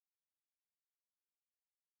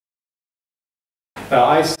Well,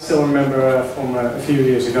 I still remember from a few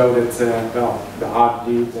years ago that well, the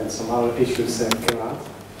Heartbeat and some other issues came out.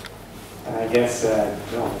 And I guess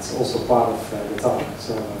well, it's also part of the talk.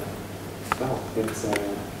 So, well,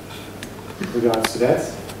 with regards to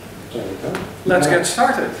that, there we go. Let's get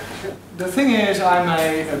started. The thing is, I'm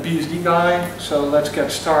a BSD guy, so let's get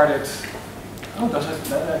started. Oh,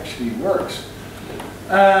 that actually works.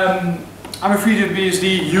 I'm a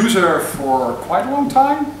FreeBSD user for quite a long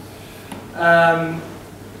time.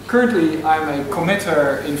 Currently, I'm a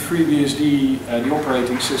committer in FreeBSD, the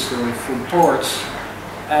operating system for ports,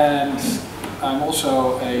 and I'm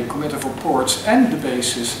also a committer for ports and the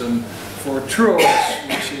base system for TrueOS,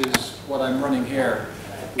 which is what I'm running here.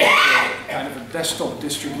 Which is kind of a desktop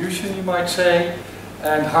distribution, you might say,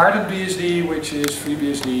 and HardededBSD, which is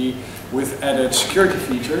FreeBSD with added security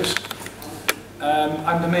features.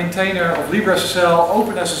 I'm the maintainer of LibreSSL,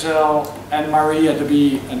 OpenSSL, and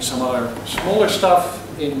MariaDB, and some other smaller stuff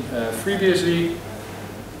in FreeBSD.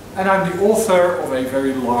 And I'm the author of a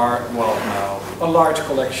very large, well now, a large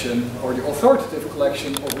collection, or the authoritative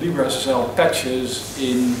collection of LibreSSL patches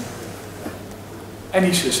in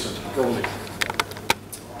any system, probably.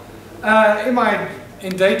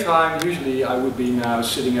 In daytime, usually I would be now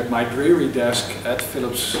sitting at my dreary desk at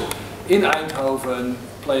Philips in Eindhoven,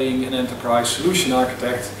 playing an enterprise solution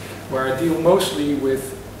architect, where I deal mostly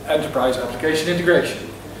with enterprise application integration.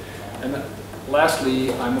 And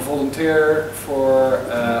lastly, I'm a volunteer for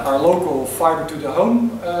our local fiber to the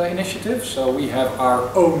home initiative. So we have our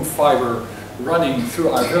own fiber running through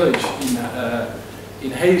our village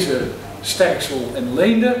in Heeze, Sterksel and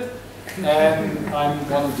Leende. And I'm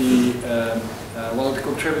one of the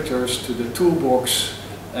contributors to the toolbox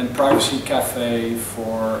and privacy cafe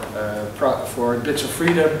for Bits of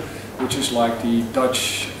Freedom, which is like the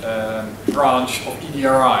Dutch branch of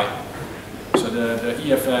EDRI. So the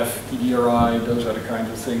EFF, EDRI, those are the kinds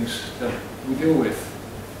of things that we deal with.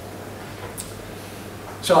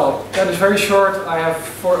 So that is very short. I have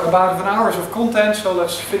for about an hour of content, so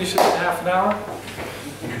let's finish it in half an hour.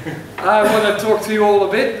 I want to talk to you all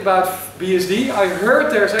a bit about BSD. I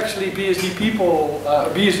heard there's actually BSD people,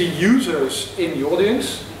 BSD users in the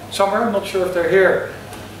audience somewhere. I'm not sure if they're here.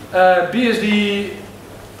 BSD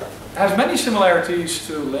has many similarities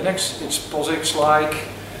to Linux. It's POSIX-like.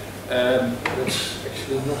 That's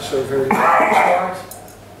actually not so very smart.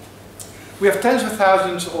 We have tens of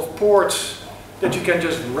thousands of ports that you can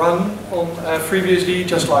just run on FreeBSD,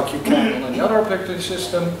 just like you can on any other operating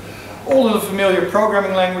system. All of the familiar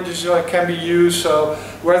programming languages can be used, so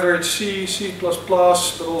whether it's C, C++, but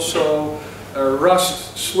also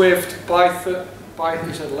Rust, Swift, Python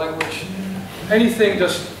is that language, anything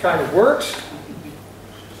just kind of works.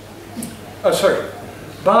 Oh, sorry.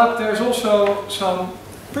 But there's also some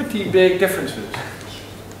pretty big differences.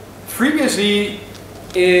 FreeBSD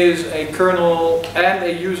is a kernel and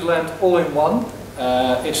a userland all in one.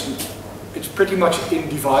 It's pretty much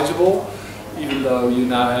indivisible, even though you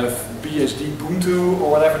now have BSD Ubuntu or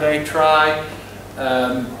whatever they try.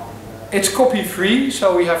 It's copy free,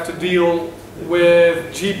 so we have to deal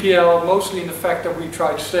with GPL mostly in the fact that we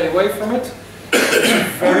try to stay away from it. It's a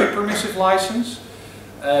very permissive license.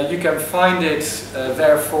 You can find it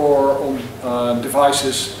therefore on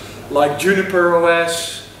devices like Juniper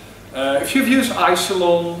OS. If you've used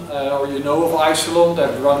Isilon or you know of Isilon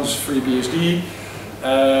that runs FreeBSD,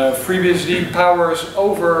 FreeBSD powers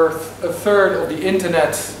over a third of the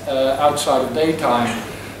internet outside of daytime.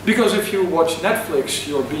 Because if you watch Netflix,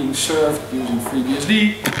 you're being served using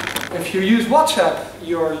FreeBSD. If you use WhatsApp,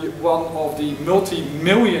 you're one of the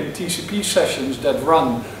multi-million TCP sessions that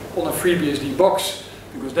run on a FreeBSD box,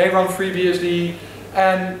 because they run FreeBSD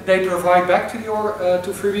and they provide back to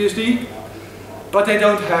FreeBSD, but they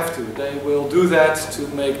don't have to. They will do that to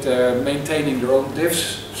make maintaining their own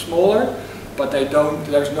diffs smaller, but they don't.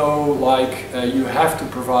 There's no like you have to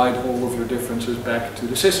provide all of your differences back to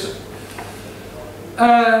the system.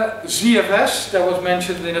 ZFS, that was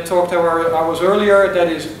mentioned in the talk that I was earlier, that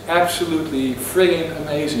is absolutely friggin'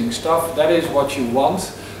 amazing stuff. That is what you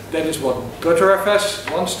want. That is what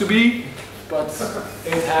ButterFS wants to be, but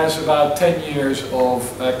it has about 10 years of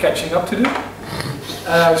catching up to do.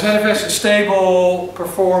 ZFS is stable,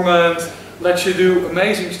 performant, lets you do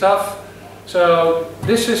amazing stuff. So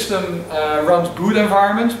this system runs boot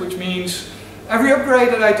environments, which means every upgrade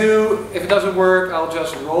that I do, if it doesn't work, I'll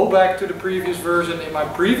just roll back to the previous version in my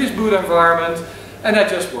previous boot environment, and that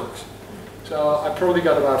just works. So I probably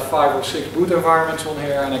got about 5 or 6 boot environments on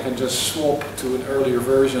here, and I can just swap to an earlier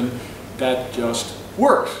version that just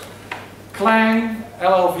works. Clang,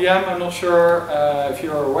 LLVM, I'm not sure if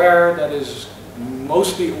you're aware, that is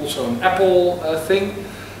mostly also an Apple thing.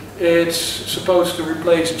 It's supposed to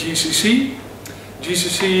replace GCC.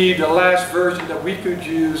 GCC, the last version that we could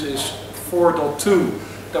use is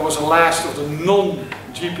 4.2. That was the last of the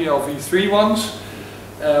non-GPL v3 ones.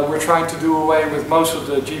 We're trying to do away with most of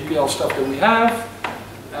the GPL stuff that we have.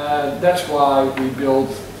 That's why we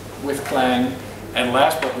build with Clang. And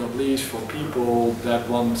last but not least, for people that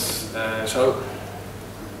want, so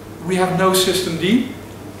we have no systemd.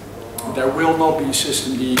 There will not be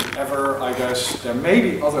systemd ever, I guess. There may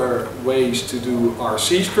be other ways to do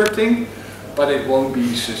RC scripting, but it won't be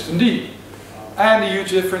systemd. And the huge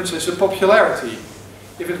difference is the popularity.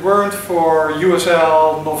 If it weren't for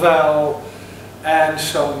USL, Novell, and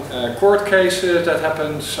some court cases that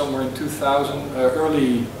happened somewhere in 2000,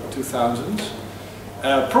 early 2000s,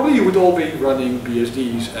 probably you would all be running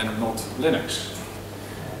BSDs and not Linux.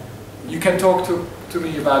 You can talk to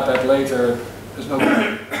me about that later. There's no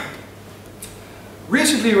problem.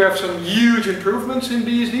 Recently we have some huge improvements in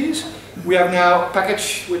BSDs. We have now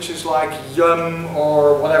package, which is like Yum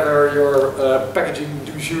or whatever your packaging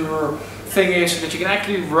du jour thing is, that you can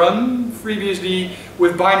actually run FreeBSD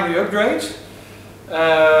with binary upgrades,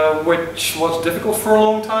 which was difficult for a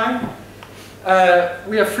long time.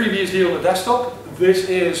 We have FreeBSD on the desktop. This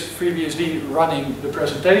is FreeBSD running the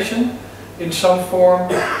presentation in some form.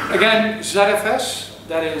 Again, ZFS,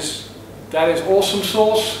 that is awesome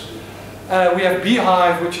source. We have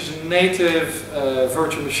Beehive, which is a native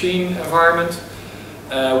virtual machine environment,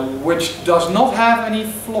 which does not have any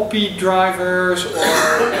floppy drivers or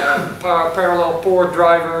parallel port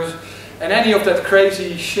drivers and any of that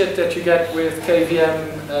crazy shit that you get with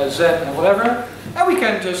KVM, Zen and whatever. And we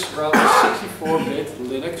can just run 64-bit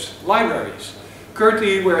Linux libraries.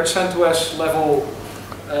 Currently we're at CentOS level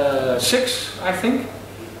 6, I think,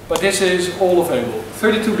 but this is all available.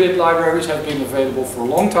 32-bit libraries have been available for a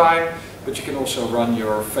long time, but you can also run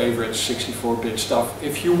your favorite 64-bit stuff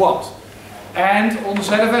if you want. And on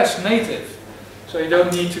ZFS native. So you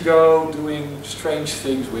don't need to go doing strange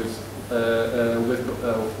things with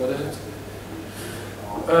what is it?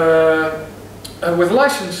 With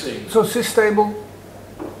licensing. So sysstable?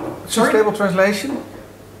 Sorry? Sysstable translation?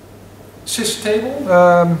 Sysstable?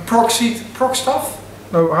 Proc stuff?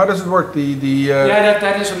 No, how does it work? Yeah,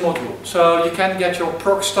 that is a module. So you can get your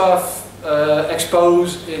proc stuff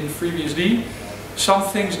exposed in FreeBSD. Some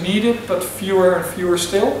things need it, but fewer and fewer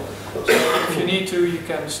still. So if you need to, you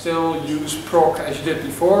can still use proc as you did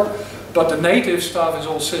before. But the native stuff is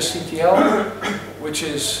all sysctl, which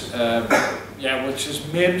is which is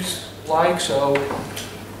MIBs like. So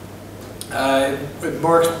it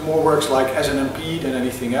works like SNMP than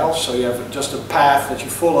anything else. So you have just a path that you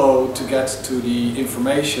follow to get to the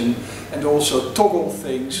information, and also toggle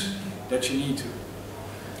things that you need to.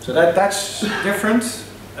 So that's different.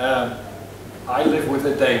 I live with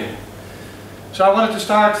it daily. So I wanted to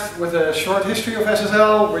start with a short history of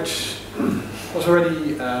SSL, which was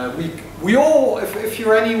already, we all, if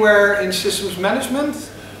you're anywhere in systems management,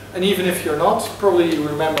 and even if you're not, probably you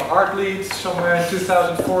remember Heartbleed somewhere in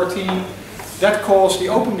 2014. That caused the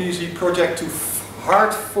OpenBSD project to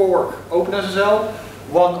hard fork OpenSSL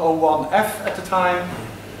 101F at the time.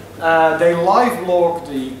 They live logged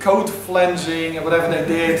the code flensing and whatever they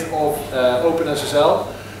did of OpenSSL,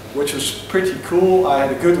 which was pretty cool. I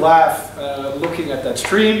had a good laugh looking at that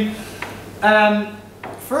stream. And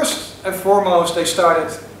first and foremost, they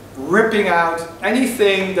started ripping out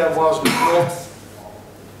anything that was not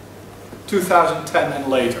 2010 and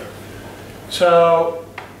later. So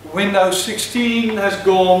Windows 16 has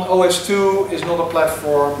gone, OS 2 is not a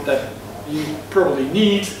platform that you probably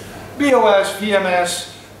need. BOS, VMS,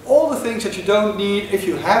 all the things that you don't need, if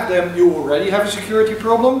you have them, you already have a security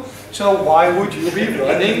problem. So why would you be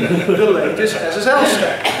running the latest SSL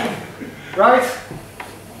stack? Right?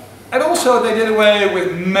 And also they did away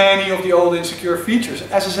with many of the old insecure features.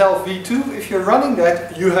 SSL v2, if you're running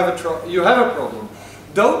that, you have a problem.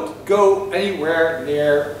 Don't go anywhere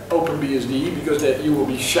near OpenBSD because you will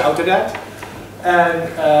be shouted at.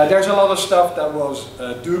 And there's a lot of stuff that was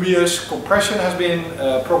dubious. Compression has been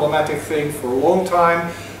a problematic thing for a long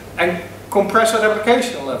time. And compress at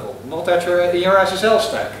application level, not at in your SSL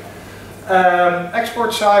stack.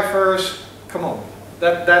 Export ciphers, come on.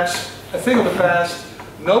 That's a thing of the past.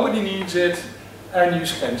 Nobody needs it, and you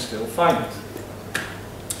can still find it.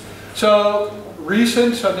 So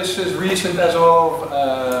recent, so this is recent as of,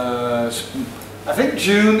 I think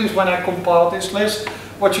June is when I compiled this list.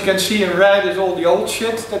 What you can see in red is all the old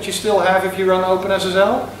shit that you still have if you run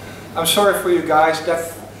OpenSSL. I'm sorry for you guys,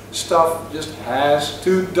 that stuff just has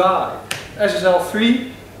to die. SSL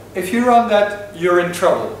 3, if you run that, you're in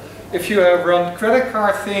trouble. If you have run credit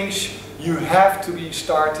card things, you have to be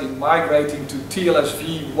starting migrating to TLS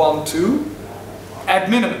v1.2 at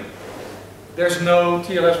minimum. There's no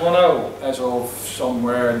TLS 1.0 as of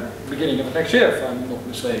somewhere in the beginning of next year, if I'm not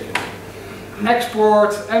mistaken.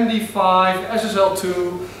 Export, MD5,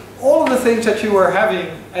 SSL2, all of the things that you were having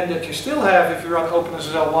and that you still have if you run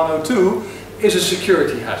OpenSSL 1.02 is a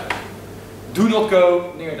security hazard. Do not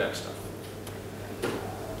go near that stuff.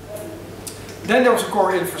 Then there was a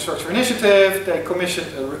core infrastructure initiative. They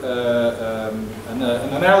commissioned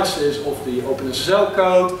an analysis of the OpenSSL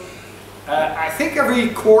code. I think every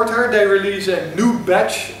quarter they release a new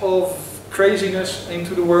batch of craziness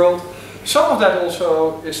into the world. Some of that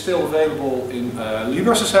also is still available in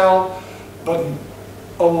LibreSSL, but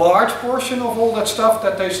a large portion of all that stuff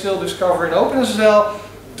that they still discover in OpenSSL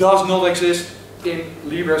does not exist in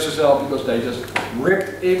LibreSSL because they just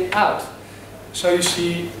ripped it out. So you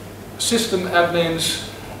see system admins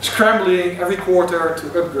scrambling every quarter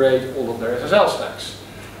to upgrade all of their SSL stacks.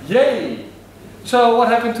 Yay! So what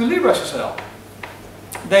happened to LibreSSL?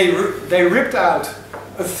 They ripped out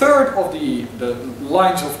a third of the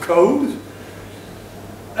lines of code.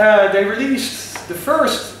 They released the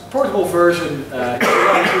first portable version in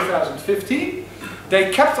July 2015.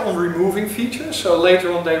 They kept on removing features, so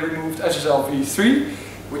later on they removed SSL v3,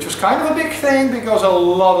 which was kind of a big thing because a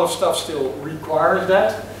lot of stuff still requires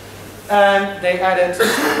that. And they added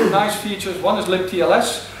two nice features. One is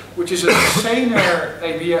libTLS, which is a saner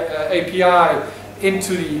API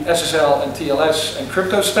into the SSL and TLS and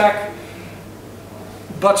crypto stack,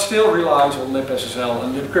 but still relies on libSSL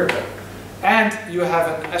and libcrypto. And you have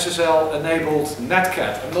an SSL enabled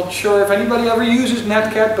netcat. I'm not sure if anybody ever uses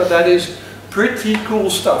netcat, but that is pretty cool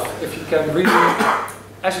stuff if you can really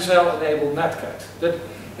SSL enabled netcat.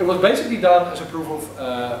 It was basically done as a proof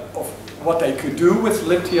of what they could do with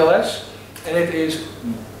libTLS, and it is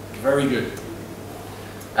very good.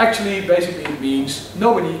 Actually, basically it means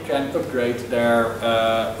nobody can upgrade their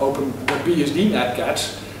OpenBSD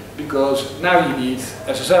netcats because now you need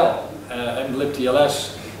SSL and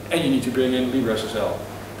libTLS, and you need to bring in LibreSSL.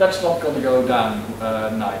 That's not going to go down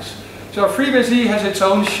nice. So FreeBSD has its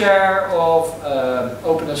own share of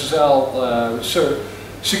OpenSSL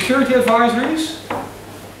security advisories.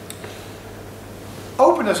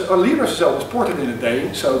 LibreSSL was ported in a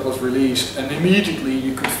day, so it was released, and immediately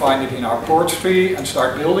you could find it in our ports tree and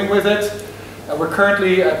start building with it. And we're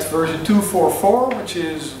currently at version 2.4.4, which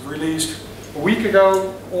is released a week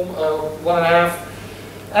ago, 1.5.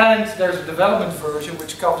 And there's a development version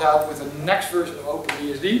which comes out with the next version of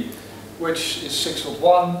OpenBSD, which is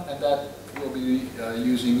 6.1, and that will be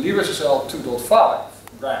using LibreSSL 2.5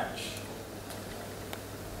 branch.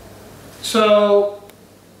 So,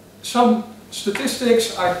 some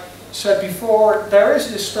statistics. I said before, there is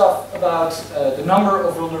this stuff about the number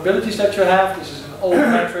of vulnerabilities that you have. This is an old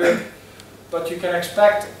metric, but you can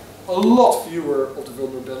expect a lot fewer of the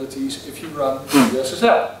vulnerabilities if you run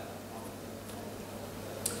LibreSSL.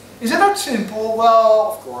 Is it that simple?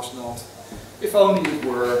 Well, of course not. If only it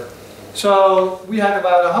were. So we had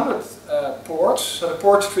about 100 ports. So the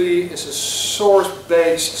ports tree is a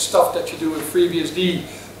source-based stuff that you do with FreeBSD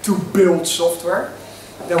to build software.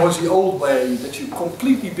 That was the old way that you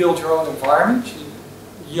completely build your own environment.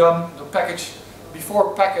 The package,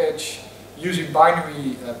 before package, using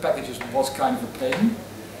binary packages was kind of a pain.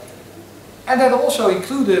 And that also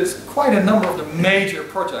included quite a number of the major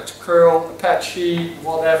projects, curl, Apache,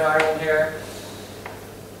 whatever on here.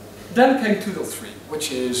 Then came 2.3,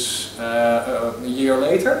 which is a year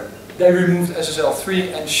later. They removed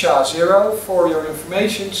SSL3 and SHA-0. For your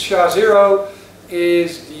information, SHA-0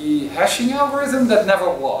 is the hashing algorithm that never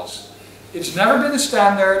was. It's never been a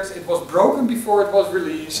standard, it was broken before it was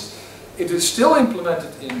released, it is still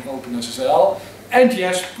implemented in OpenSSL, and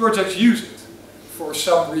yes, projects use it for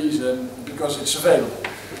some reason because it's available.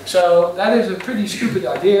 So that is a pretty stupid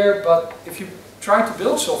idea, but if you try to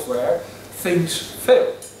build software, things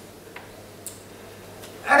fail.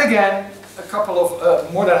 And again, a couple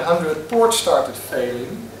of more than 100 ports started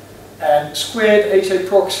failing. And Squid, HA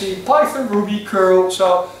proxy, Python, Ruby, curl.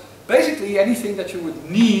 So basically anything that you would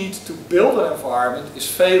need to build an environment is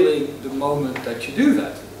failing the moment that you do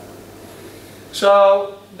that.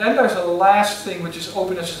 So then there's a last thing, which is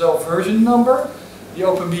OpenSSL version number. The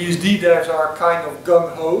OpenBSD devs are kind of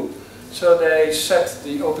gung-ho. So they set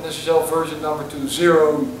the OpenSSL version number to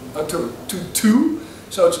 2.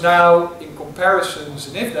 So it's now, in comparisons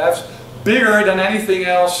in ifdevs, bigger than anything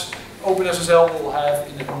else OpenSSL will have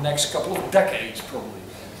in the next couple of decades, probably.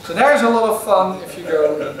 So there's a lot of fun if you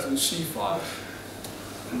go into C5.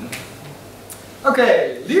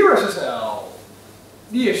 Okay, LibreSSL,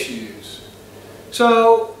 the issues.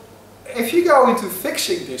 So if you go into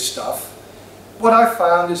fixing this stuff, what I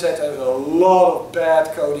found is that there's a lot of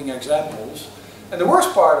bad coding examples, and the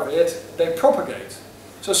worst part of it, they propagate.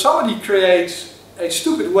 So somebody creates a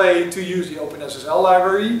stupid way to use the OpenSSL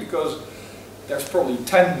library, because there's probably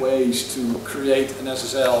 10 ways to create an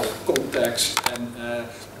SSL context and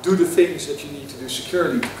do the things that you need to do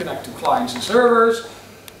securely to connect to clients and servers.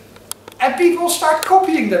 And people start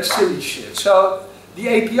copying that silly shit. So the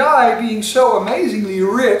API being so amazingly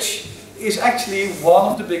rich is actually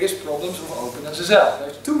one of the biggest problems of OpenSSL.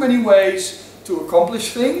 There's too many ways to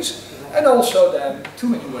accomplish things, and also then too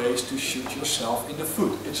many ways to shoot yourself in the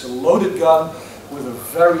foot. It's a loaded gun with a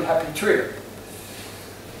very happy trigger.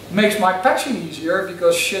 Makes my patching easier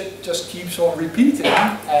because shit just keeps on repeating,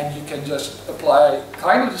 and you can just apply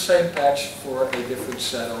kind of the same patch for a different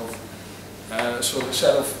set of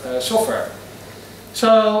software.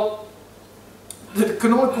 So the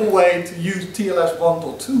canonical way to use TLS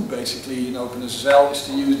 1.2 basically in OpenSSL is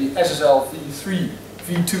to use the SSL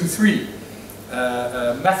v23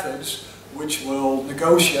 methods, which will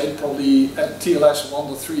negotiate probably at TLS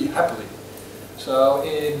 1.3 happily. So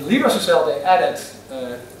in LibreSSL they added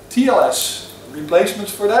TLS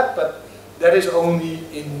replacements for that, but that is only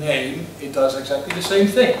in name. It does exactly the same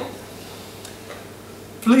thing.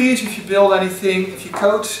 Please, if you build anything, if you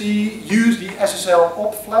code C, use the SSL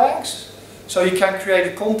op flags. So you can create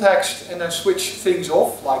a context and then switch things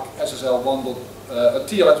off, like SSL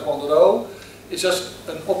TLS 1.0. It's just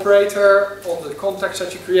an operator on the context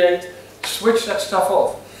that you create. Switch that stuff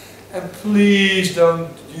off. And please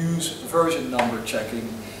don't use version number checking.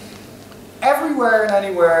 Everywhere and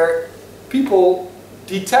anywhere, people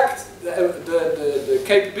detect the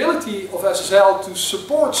capability of SSL to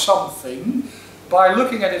support something by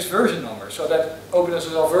looking at its version number, so that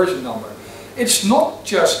OpenSSL version number. It's not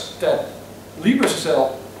just that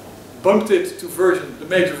LibreSSL bumped it to the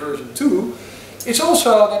major version 2, it's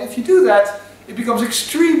also that if you do that, it becomes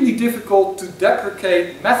extremely difficult to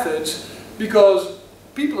deprecate methods, because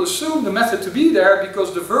people assume the method to be there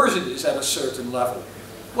because the version is at a certain level.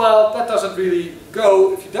 Well, that doesn't really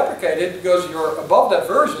go if you deprecate it, because you're above that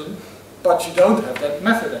version, but you don't have that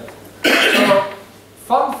method in it.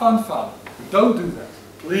 So, fun. Don't do that,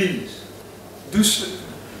 please.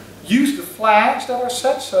 Use the flags that are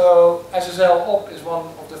set. So SSL op is one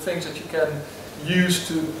of the things that you can use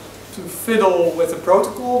to fiddle with the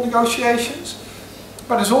protocol negotiations.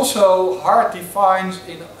 But it's also hard defined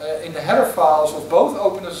in the header files of both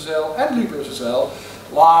OpenSSL and LibreSSL,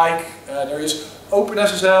 like there is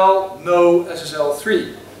OpenSSL, no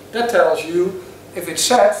SSL3. That tells you, if it's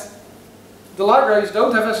set, the libraries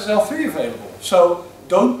don't have SSL3 available. So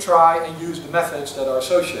don't try and use the methods that are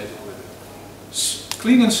associated with it.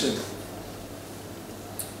 Clean and simple.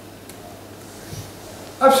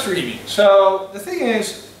 Upstreaming. So the thing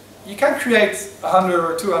is, you can create 100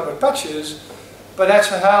 or 200 patches, but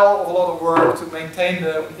that's a hell of a lot of work to maintain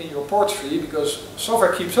them in your port tree, because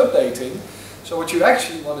software keeps updating. So what you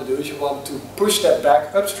actually want to do is you want to push that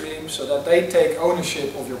back upstream so that they take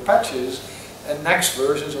ownership of your patches, and next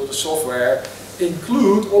versions of the software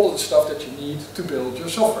include all of the stuff that you need to build your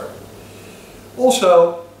software.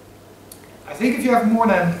 Also, I think if you have more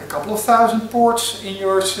than a couple of thousand ports in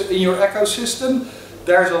your ecosystem,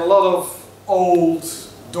 there's a lot of old,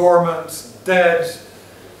 dormant, dead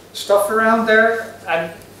stuff around there,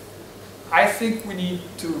 and I think we need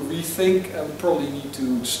to rethink and probably need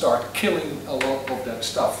to start killing a lot of that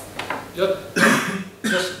stuff.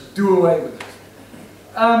 Just do away with it.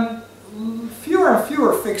 Fewer and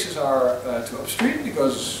fewer fixes are to upstream,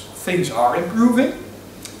 because things are improving.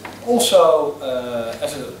 Also,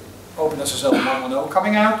 as an OpenSSL 1.0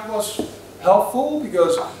 coming out was helpful,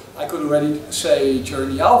 because I could already say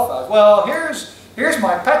during the alpha, well, here's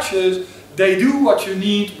my patches. They do what you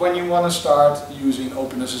need when you want to start using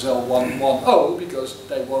OpenSSL 1.1.0, because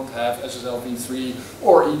they won't have SSL v3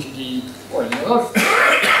 or EGD or any other thing.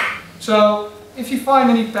 So if you find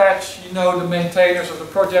any patch, you know the maintainers of the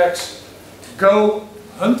projects, go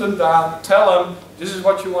hunt them down, tell them this is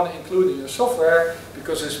what you want to include in your software,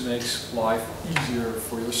 because this makes life easier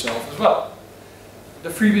for yourself as well. The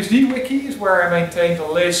FreeBSD wiki is where I maintain the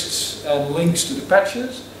lists and links to the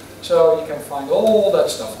patches, so you can find all that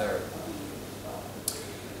stuff there.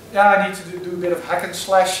 Yeah, I need to do a bit of hack and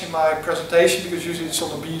slash in my presentation, because usually it's on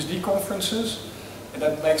the BSD conferences, and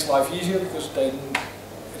that makes life easier because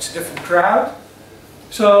it's a different crowd.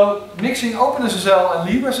 So mixing OpenSSL and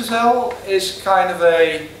LibreSSL is kind of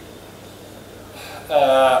a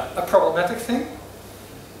problematic thing.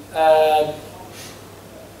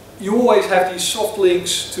 You always have these soft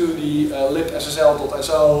links to the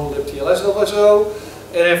libssl.so, libtls.so,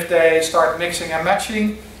 and if they start mixing and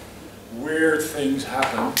matching, weird things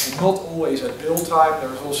happen, and not always at build time.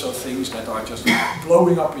 There's also things that are just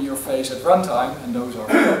blowing up in your face at runtime, and those are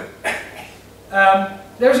good.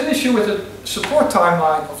 There's an issue with the support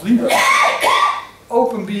timeline of LibreSSL.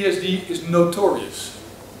 OpenBSD is notorious.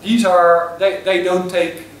 These are, they don't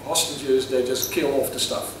take hostages, they just kill off the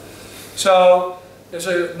stuff. So there's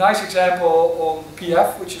a nice example on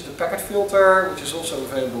PF, which is the packet filter, which is also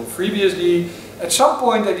available in FreeBSD. At some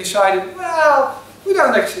point they decided, well, we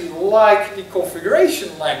don't actually like the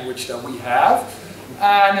configuration language that we have,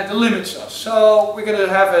 and it limits us. So we're going to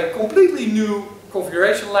have a completely new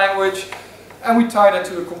configuration language, and we tie that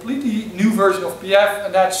to a completely new version of PF,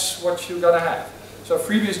 and that's what you're going to have. So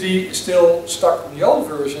FreeBSD is still stuck with the old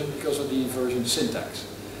version because of the version syntax.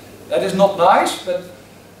 That is not nice, but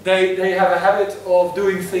they have a habit of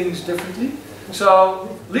doing things differently.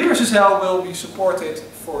 So LibreSSL will be supported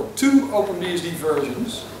for 2 OpenBSD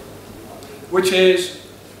versions, which is,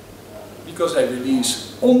 because they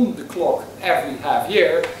release on the clock every half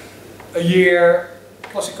year, a year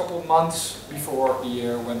plus a couple of months before the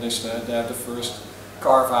year when they have the first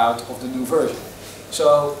carve out of the new version.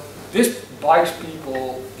 So this bites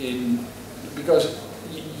people in, because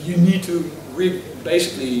you need to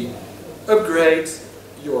basically upgrade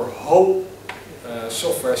your whole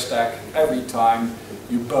software stack every time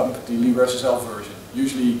you bump the LibreSSL version.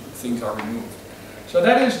 Usually things are removed. So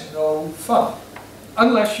that is no fun,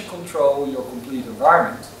 unless you control your complete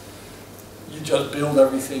environment. You just build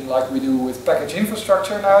everything like we do with package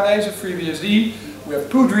infrastructure nowadays in FreeBSD. We have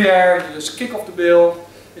Poudriere, you just kick off the build,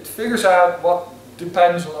 it figures out what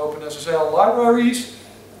depends on OpenSSL libraries,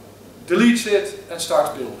 deletes it and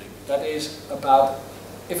starts building. That is about,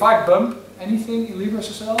 if I bump anything in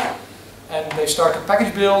LibreSSL and they start a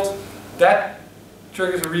package build, that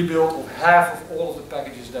triggers a rebuild of half of all of the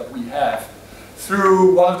packages that we have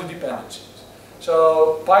through one of the dependencies.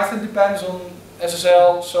 So Python depends on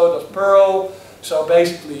SSL, so does Perl, so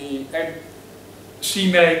basically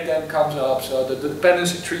CMake then comes up, so the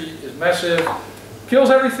dependency tree is massive, kills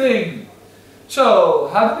everything. So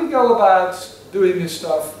how do we go about doing this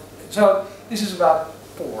stuff? So this is about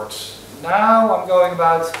ports. Now I'm going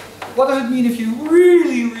about what does it mean if you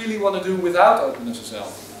really want to do without OpenSSL?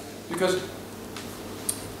 Because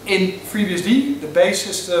in FreeBSD, the base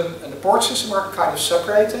system and the port system are kind of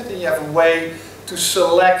separated, and you have a way to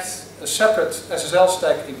select a separate SSL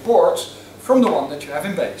stack in ports from the one that you have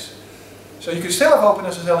in base. So you can still have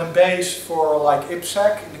OpenSSL in base for like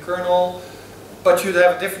IPsec in the kernel, but you'd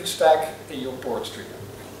have a different stack in your ports tree.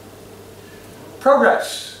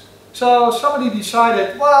 Progress. So somebody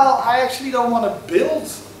decided, well, I actually don't want to build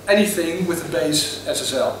anything with the base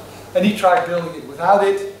SSL. And he tried building it without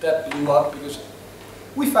it. That blew up because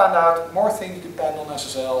we found out more things depend on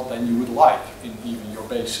SSL than you would like in even your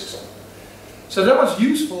base system. So that was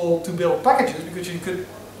useful to build packages because you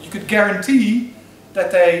could guarantee that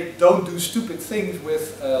they don't do stupid things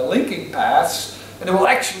with linking paths, and they will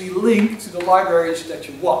actually link to the libraries that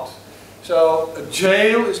you want. So a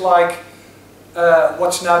jail is like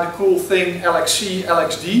what's now the cool thing, LXC,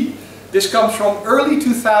 LXD. This comes from early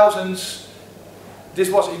 2000s. This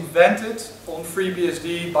was invented on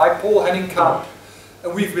FreeBSD by Paul Henningkamp,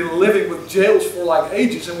 and we've been living with jails for like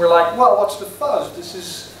ages, and we're like, well, what's the fuzz? This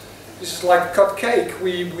is like cut cake.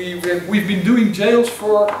 We've been doing jails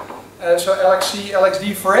for so LXC,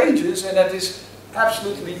 LXD for ages, and that is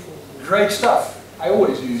absolutely great stuff. I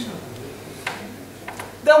always use them.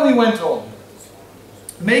 Then we went on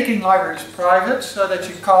making libraries private so that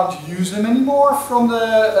you can't use them anymore from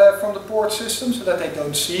the port system, so that they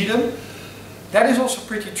don't see them. That is also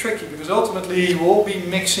pretty tricky because ultimately you will be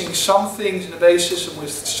mixing some things in the base system with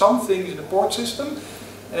some things in the port system.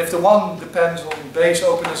 And if the one depends on base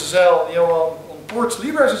OpenSSL and the other one on ports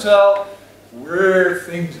LibreSSL, weird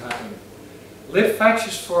things happen. libfetch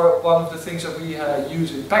is for one of the things that we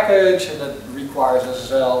use in package, and that requires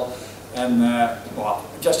SSL, and well,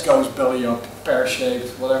 it just goes belly up,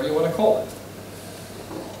 pear-shaped, whatever you want to call it.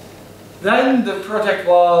 Then the project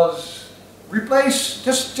was replace,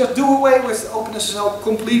 just do away with OpenSSL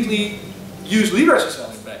completely, use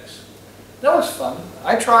LibreSSL in base. That was fun.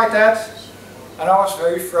 I tried that. And I was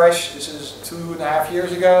very fresh. This is 2.5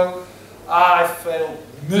 years ago. I failed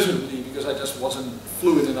miserably because I just wasn't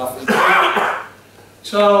fluid enough.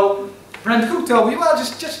 So Brent Cook told me, well,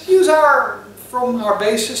 just use from our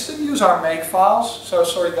base system, use our make files. So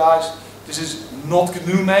sorry guys, this is not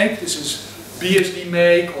GNU make, this is BSD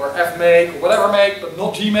make or F make or whatever make, but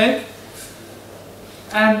not G make.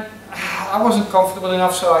 And I wasn't comfortable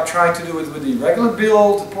enough, so I tried to do it with the regular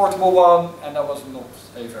build, the portable one, and that was not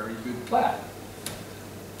a very good plan.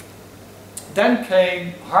 Then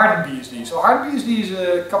came HardededBSD. So HardededBSD is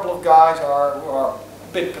a couple of guys who are a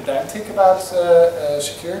bit pedantic about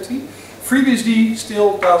security. FreeBSD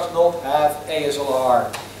still does not have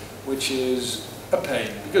ASLR, which is a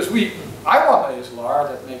pain, because I want ASLR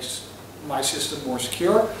that makes my system more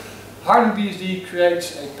secure. HardededBSD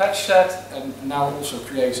creates a patch set and now also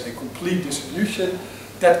creates a complete distribution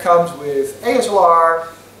that comes with ASLR,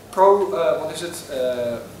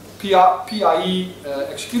 PIE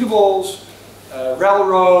executables,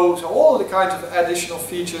 RELRO, so all of the kinds of additional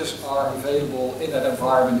features are available in that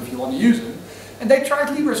environment if you want to use them. And they tried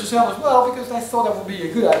LibreSSL as well because they thought that would be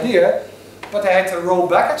a good idea, but they had to roll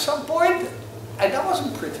back at some point, and that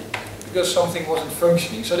wasn't pretty because something wasn't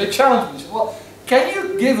functioning. So they challenged me, said, well, can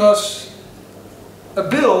you give us a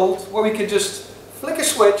build where we can just flick a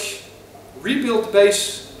switch, rebuild the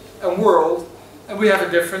base and world, and we have a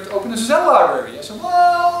different OpenSSL library? I said,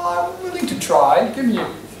 well, I'm willing to try, give me a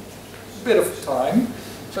bit of time.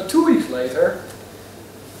 So 2 weeks later,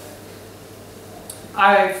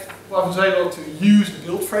 I was able to use the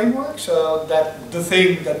build framework, so that the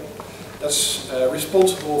thing that's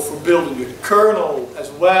responsible for building the kernel as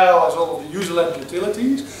well as all of the user-led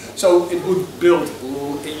utilities. So it would build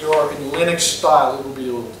in Linux style, it will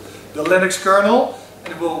build the Linux kernel,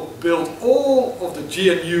 and it will build all of the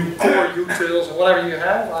GNU core utils and whatever you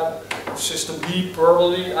have, systemd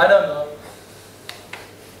probably, I don't know.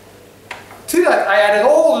 To that, I added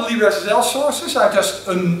all the LibreSSL sources. I just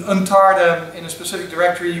untar them in a specific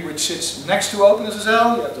directory which sits next to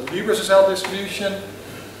OpenSSL. You have the LibreSSL distribution.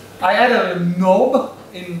 I added a knob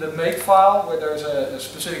in the makefile where there's a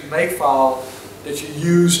specific makefile that you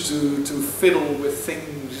use to fiddle with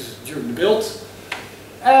things during the build.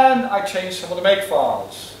 And I changed some of the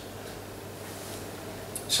makefiles.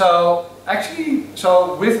 So actually,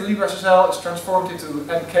 with LibreSSL it's transformed into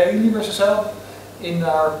MK LibreSSL in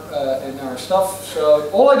our stuff. So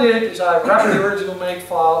all I did is I wrapped the original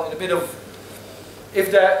makefile in a bit of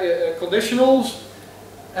conditionals,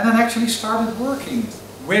 and then actually started working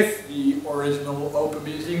with the original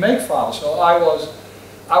OpenBSD makefile. So I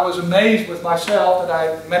was amazed with myself that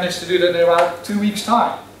I managed to do that in about 2 weeks'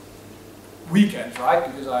 time. Weekends, right?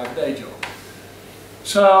 Because I have a day job.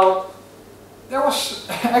 So there was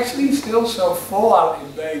actually still some fallout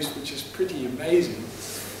in base, which is pretty amazing.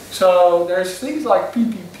 So there's things like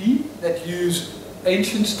PPP that use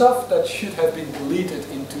ancient stuff that should have been deleted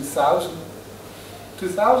in 2000.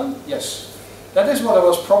 2000? Yes. That is what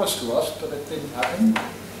was promised to us, but it didn't happen.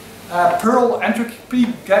 Perl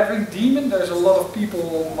entropy gathering daemon, there's a lot of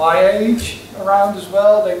people my age around as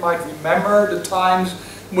well. They might remember the times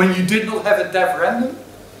when you did not have a dev random.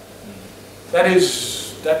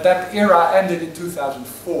 That era ended in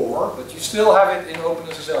 2004, but you still have it in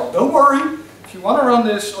OpenSSL. Don't worry. If you want to run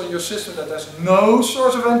this on your system that has no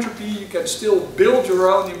source of entropy, you can still build your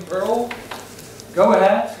own in Perl. Go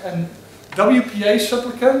ahead. And WPA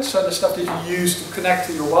supplicant, so the stuff that you use to connect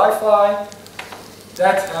to your Wi-Fi,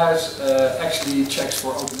 that has actually checks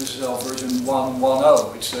for OpenSSL version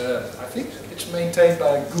 1.10. It's I think it's maintained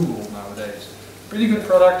by Google nowadays. Pretty good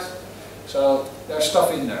product. So there's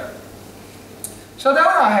stuff in there. So then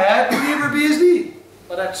I had LibreBSD,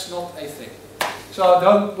 but that's not a thing. So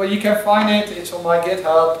well, you can find it, it's on my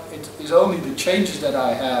GitHub. It is only the changes that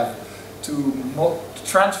I have to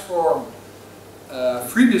transform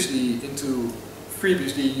FreeBSD into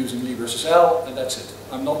FreeBSD using LibreSSL, and that's it.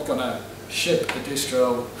 I'm not gonna ship a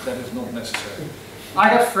distro that is not necessary. I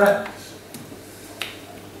got friends.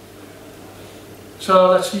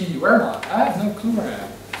 So let's see, where am I? I have no clue where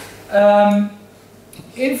I am.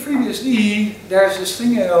 In FreeBSD, there's this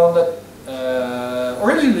thing on that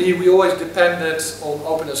originally we always depended on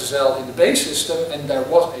OpenSSL in the base system, and there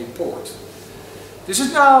was a port. This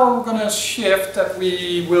is now going to shift that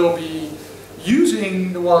we will be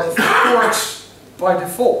using the one for ports by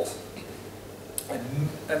default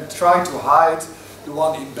and try to hide the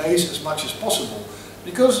one in base as much as possible,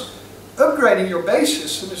 because upgrading your base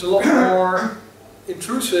system is a lot more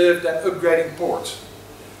intrusive than upgrading ports.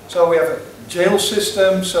 So we have a jail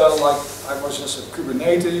system, so like I was just at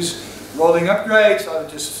Kubernetes rolling upgrades, I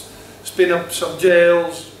would just spin up some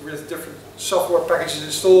jails with different software packages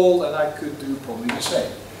installed, and I could do probably the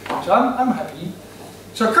same. So I'm happy.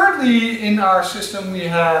 So currently in our system we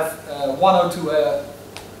have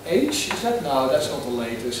 102H, is that? No, that's not the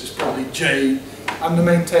latest, it's probably J. I'm the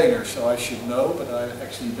maintainer, so I should know, but I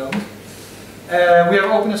actually don't. We have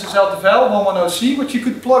OpenSSL Devel 110C, which you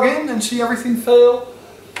could plug in and see everything fail.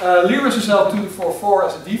 LibreSSL 244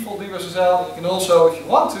 as a default LibreSSL. You can also, if you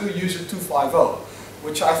want to, use it 250,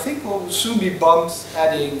 which I think will soon be bumped,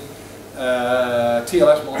 adding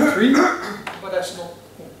TLS 1.3, but that's not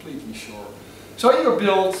completely sure. So in your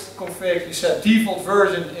build config, you set default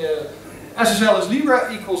version SSL is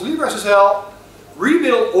equals LibreSSL.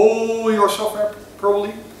 Rebuild all your software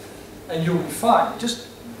probably, and you'll be fine. It just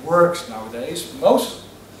works nowadays.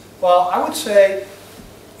 Well, I would say,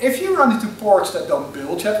 if you run into ports that don't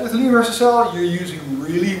build yet with LibreSSL, you're using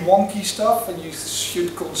really wonky stuff, and you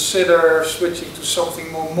should consider switching to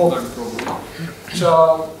something more modern probably.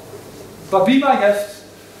 So, but be my guest,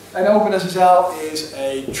 and OpenSSL is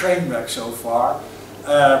a train wreck so far.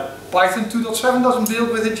 Python 2.7 doesn't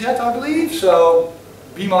build with it yet, I believe, so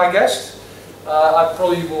be my guest. I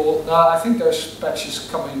probably will, I think there's patches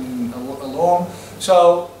coming along.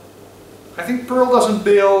 So I think Perl doesn't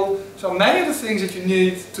build, so many of the things that you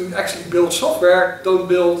need to actually build software don't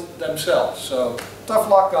build themselves. So tough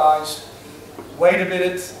luck guys, wait a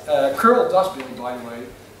minute. Curl does build by the way,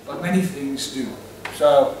 but many things do.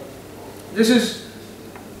 So this is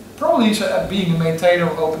probably being a maintainer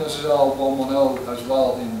of OpenSSL 1.1.0 as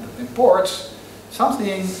well in ports,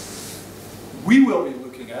 something we will be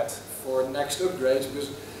looking at for next upgrades,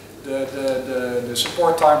 because the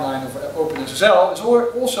support timeline of OpenSSL is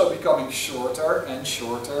also becoming shorter and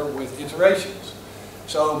shorter with iterations.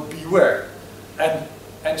 So beware.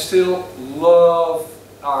 And still love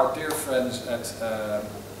our dear friends at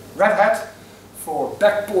Red Hat for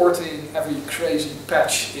backporting every crazy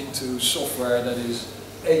patch into software that is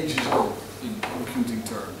ages old in computing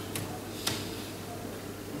terms.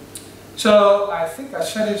 So I think I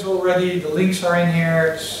said this already, the links are in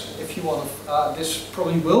here. If you want to, this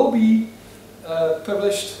probably will be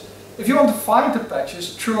published. If you want to find the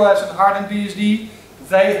patches, TrueOS and HardededBSD,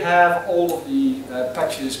 they have all of the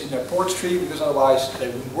patches in their ports tree, because otherwise they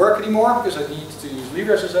wouldn't work anymore, because I need to use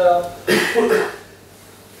LibreSSL.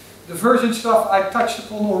 The version stuff I touched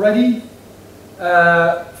upon already.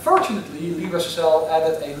 Fortunately, LibreSSL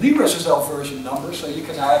added a LibreSSL version number, so you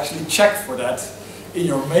can now actually check for that in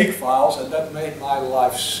your make files, and that made my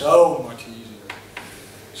life so much easier.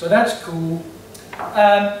 So that's cool.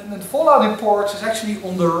 And the Fallout imports is actually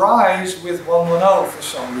on the rise with 1.1.0 for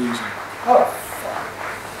some reason. Oh,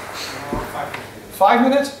 fuck. 5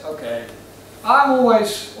 minutes? Okay. I'm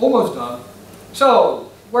almost done. So,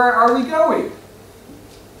 where are we going?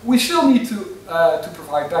 We still need to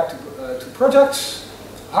provide back to projects.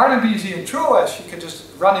 HardededBSD and TrueOS, you can just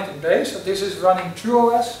run it in base. So this is running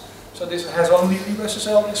TrueOS. So this has only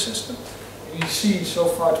LibreSSL in this system. And you see so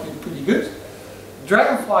far it's been pretty good.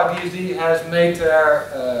 DragonflyBSD has made their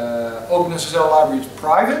OpenSSL libraries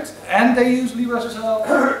private, and they use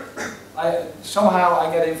LibreSSL. Somehow I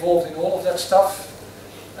get involved in all of that stuff.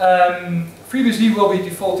 FreeBSD will be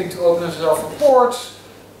defaulting to OpenSSL for ports.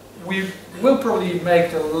 We will probably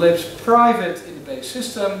make the libs private in the base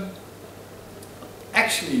system.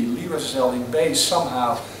 Actually, LibreSSL in base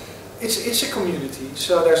somehow, it's a community,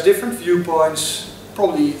 so there's different viewpoints.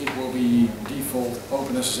 Probably it will be default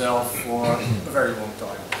OpenSSL for a very long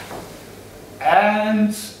time.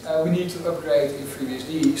 And we need to upgrade in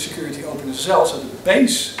FreeBSD security OpenSSL, so the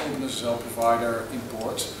base OpenSSL provider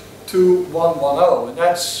imports to 1.1.0, and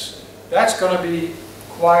that's going to be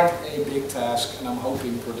quite a big task, and I'm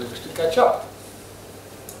hoping products to catch up.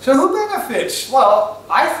 So who benefits? Well,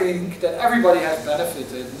 I think that everybody has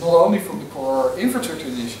benefited not only from the core infrastructure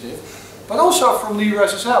initiative, but also from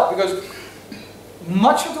LibreSSL, because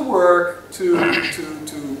much of the work to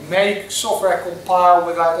make software compile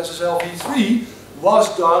without SSL v3 was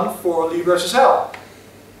done for LibreSSL.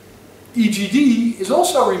 EGD is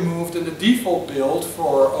also removed in the default build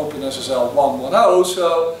for OpenSSL 1.1.0,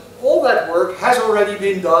 so all that work has already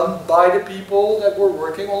been done by the people that were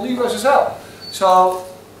working on LibreSSL. So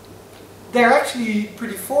they're actually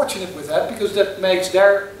pretty fortunate with that, because that makes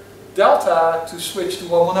their delta to switch to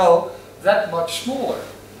 1.1.0 that much smaller.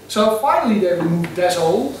 So finally they removed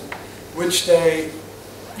DESOld, which they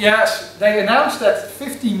announced that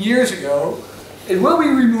 15 years ago. It will be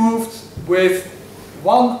removed with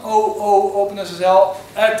 1.0.0 OpenSSL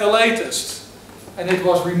at the latest. And it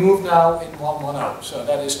was removed now in 1.1.0, so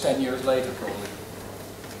that is 10 years later probably.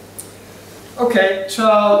 Okay,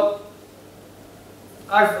 so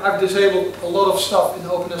I've disabled a lot of stuff in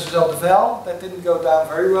OpenSSL devel. That didn't go down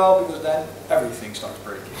very well, because then everything starts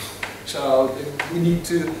breaking. So I need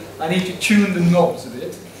to tune the knobs a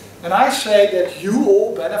bit. And I say that you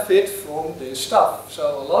all benefit from this stuff.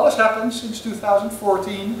 So a lot has happened since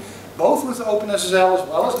 2014, both with OpenSSL as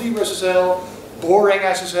well as LibreSSL, boring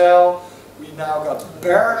SSL. We now got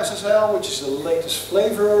bare SSL, which is the latest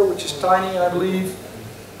flavor, which is tiny, I believe.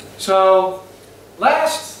 So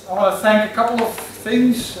last, I want to thank a couple of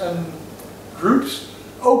things and groups.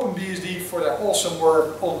 OpenBSD for their awesome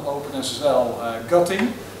work on OpenSSL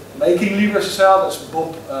gutting. Making LibreSSL, that's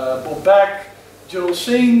Bob Beck, Joel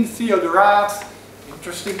Singh, Theo Dorat,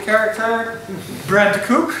 interesting character, Brent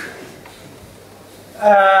Cook.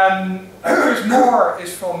 Chris Moore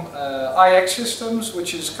is from IX Systems,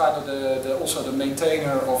 which is kind of also the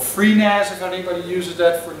maintainer of FreeNAS, if anybody uses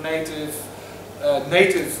that for native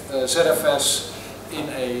ZFS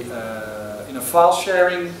in a file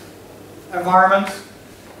sharing environment,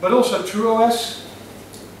 but also TrueOS.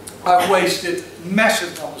 I've wasted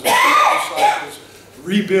massive numbers of cycles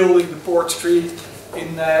rebuilding the port tree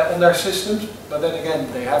on their systems, but then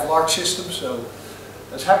again they have large systems, so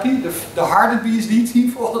that's happy. The HardededBSD team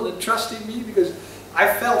for all of the trust in me, because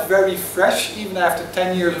I felt very fresh even after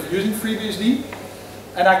 10 years of using FreeBSD.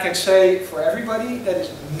 And I can say for everybody that is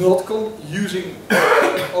not using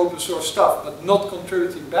open source stuff but not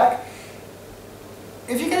contributing back,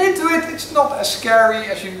 if you get into it, it's not as scary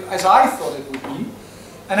as I thought it would be.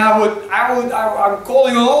 And I'm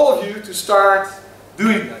calling on all of you to start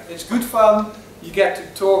doing that. It's good fun. You get to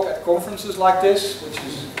talk at conferences like this, which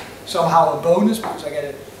is somehow a bonus because I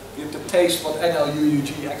get to taste what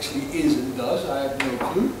NLUUG actually is and does. I have no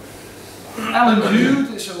clue. Alan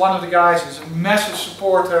Jude is one of the guys who's a massive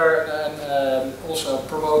supporter and also a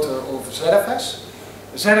promoter of ZFS.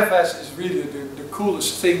 ZFS is really the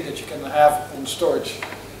coolest thing that you can have on storage,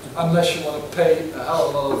 unless you want to pay a hell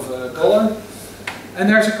of a lot of dollar. And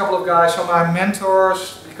there's a couple of guys, so my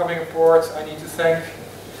mentors becoming a port I need to thank.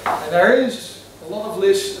 And there is a lot of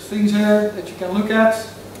lists of things here that you can look at.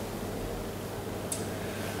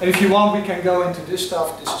 And if you want, we can go into this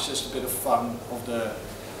stuff. This is just a bit of fun of the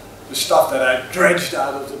stuff that I dredged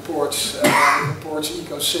out of the ports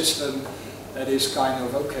ecosystem. That is kind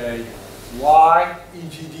of, okay, why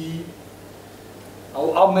EGD?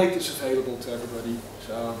 I'll make this available to everybody,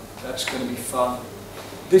 so that's going to be fun.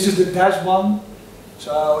 This is the DAS one.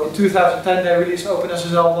 So in 2010 they released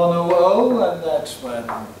OpenSSL 1.0, and that's when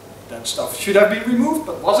that stuff should have been removed,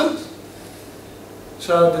 but wasn't.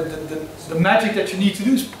 So the magic that you need to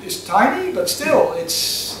do is tiny, but still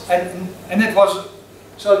it's and it was.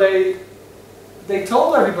 So they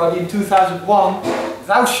told everybody in 2001,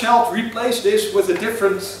 thou shalt replace this with a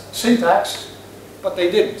different syntax, but they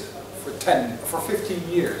didn't for 15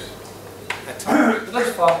 years. But that's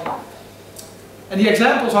fun. And the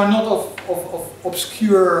examples are not of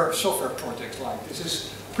obscure software projects like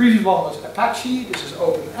this. Previous one was Apache, this is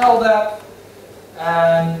OpenLDAP,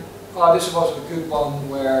 and this was a good one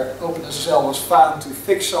where OpenSSL was found to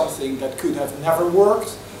fix something that could have never worked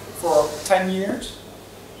for 10 years.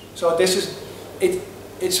 So this is,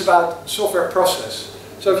 it's about software process.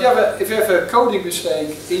 So if you have a coding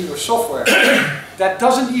mistake in your software that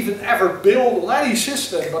doesn't even ever build on any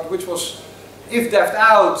system, but which was if-deffed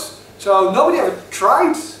out, so nobody ever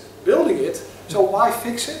tried building it, so why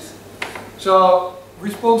fix it? So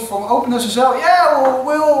response from OpenSSL, yeah,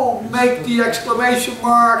 we'll make the exclamation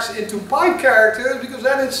marks into pipe characters because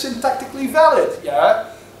then it's syntactically valid.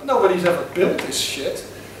 Yeah, but nobody's ever built this shit.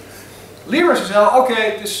 LibreSSL,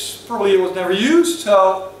 okay, this probably was never used,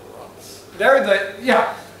 so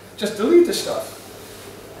yeah, just delete this stuff.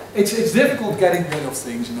 It's difficult getting rid of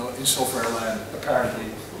things, you know, in software land, apparently.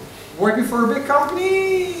 Working for a big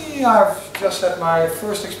company, I've just had my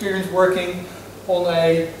first experience working on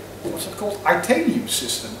a, what's it called, Itanium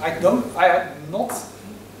system. I had not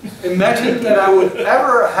imagined that I would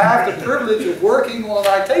ever have the privilege of working on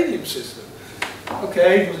an Itanium system.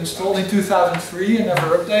 Okay, it was installed in 2003 and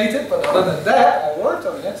never updated, but other than that, I worked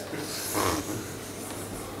on it.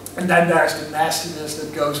 And then there's the nastiness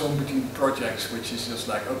that goes on between projects, which is just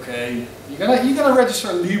like, okay, you're gonna register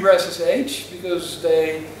LibreSSH because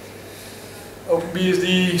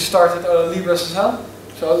OpenBSD started LibreSSL.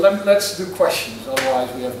 So let's do questions,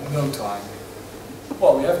 otherwise we have no time.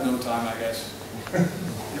 Well, we have no time, I guess. You have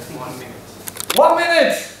 1 minute. 1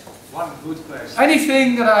 minute! One good question.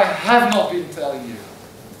 Anything that I have not been telling you?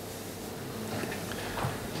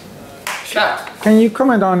 Chat. Can you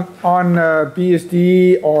comment on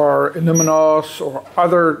BSD or Luminos or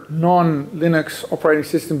other non-Linux operating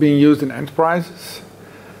system being used in enterprises?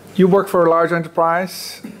 You work for a large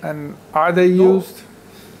enterprise, and are they used?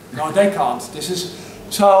 No, they can't. This is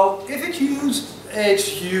so. If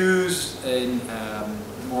it's used in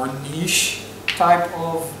more niche type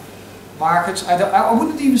of markets. I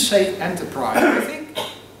wouldn't even say enterprise. I think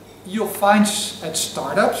you'll find at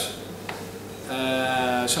startups.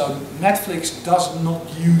 So Netflix does not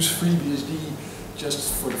use FreeBSD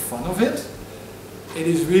just for the fun of it. It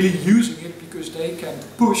is really using it because they can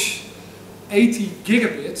push 80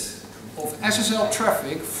 gigabits of SSL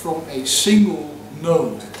traffic from a single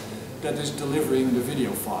node that is delivering the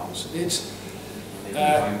video files. It's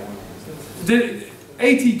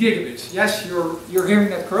 80 gigabits. Yes, you're hearing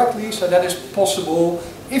that correctly. So that is possible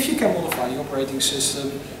if you can modify the operating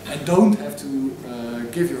system and don't have to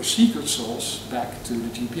give your secret sauce back to the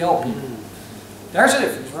GPL people. There's a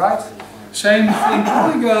difference, right? Same thing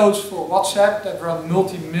only goes for WhatsApp that run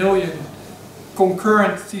multi-million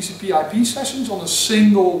concurrent TCP/IP sessions on a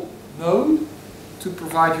single node to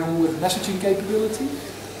provide you with messaging capability.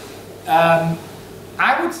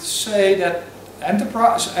 I would say that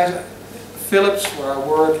enterprise, as Philips, where I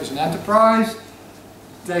work, is an enterprise.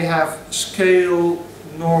 They have scale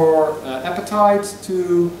nor appetite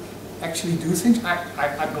to actually do things.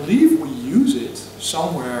 I believe we use it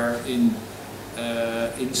somewhere in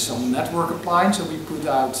some network appliance that we put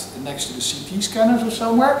out next to the CT scanners or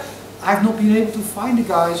somewhere. I've not been able to find the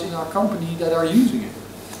guys in our company that are using it.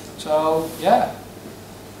 So yeah,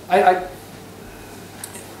 I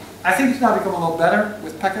think it's now become a lot better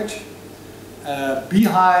with package.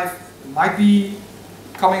 Beehive might be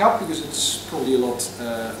coming up because it's probably a lot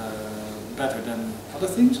better than other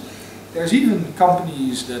things. There's even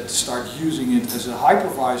companies that start using it as a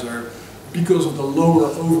hypervisor because of the lower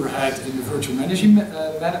overhead in the virtual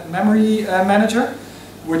memory manager,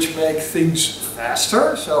 which make things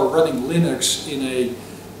faster. So running Linux in a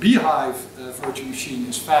Beehive virtual machine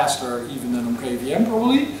is faster even than on KVM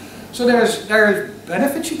probably. So there's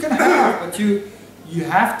benefits you can have, but you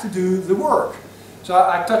have to do the work. So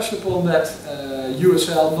I touched upon that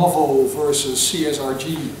USL novel versus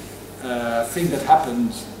CSRG thing that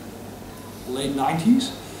happened late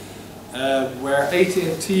 90s, where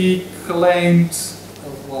AT&T claimed,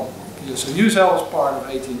 well, so USL was part of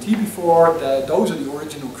AT&T before, those are the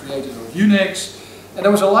original creators of Unix, and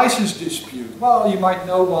there was a license dispute. Well, you might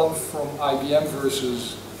know one from IBM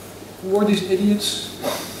versus, who were these idiots?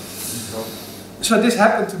 So this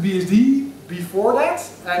happened to BSD before that,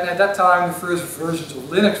 and at that time the first versions of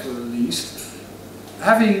Linux were released.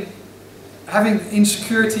 Having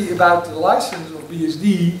insecurity about the license of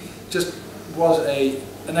BSD just was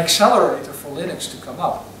an accelerator for Linux to come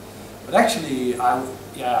up. But actually,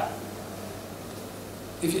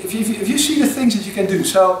 if you see the things that you can do,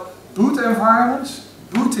 so boot environments,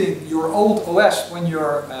 booting your old OS when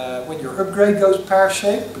your upgrade goes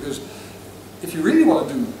pear-shaped, because if you really want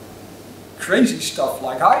to do crazy stuff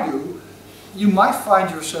like I do, you might find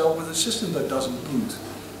yourself with a system that doesn't boot.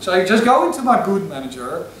 So I just go into my boot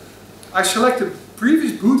manager, I select the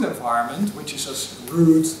previous boot environment, which is as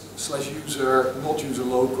root /user, not user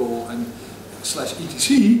local, and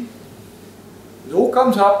 /etc. It all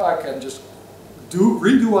comes up, I can just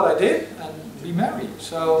redo what I did and be merry.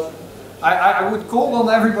 So I would call on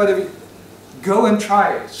everybody, go and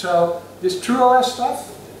try it. So this TrueOS stuff,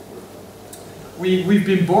 we've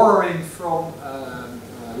been borrowing from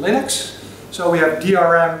Linux. So we have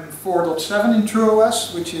DRM 4.7 in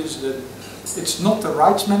TrueOS, which is it's not the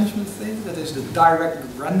rights management thing, that is the direct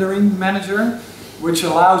rendering manager, which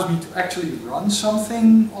allows me to actually run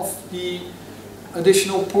something of the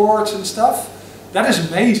additional ports and stuff. That is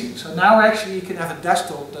amazing. So now actually you can have a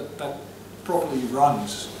desktop that properly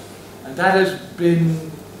runs. And that has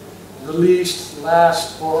been released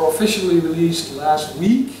officially released last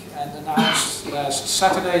week and announced last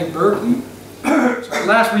Saturday in Berkeley. So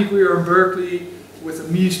last week we were in Berkeley with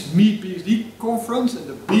the Meet BSD conference, and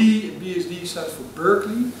the B in BSD stands for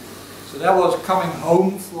Berkeley. So that was coming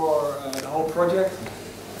home for the whole project.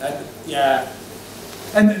 And yeah,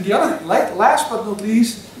 and the other, last but not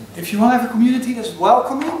least, if you want to have a community that's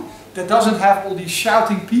welcoming, that doesn't have all these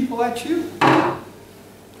shouting people at you,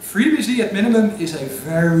 FreeBSD at minimum is a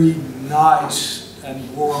very nice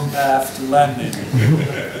and warm bath to land in.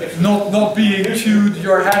 If not being chewed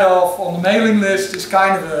your head off on the mailing list is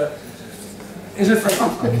kind of a, is a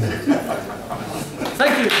thing.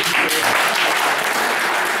 Thank you.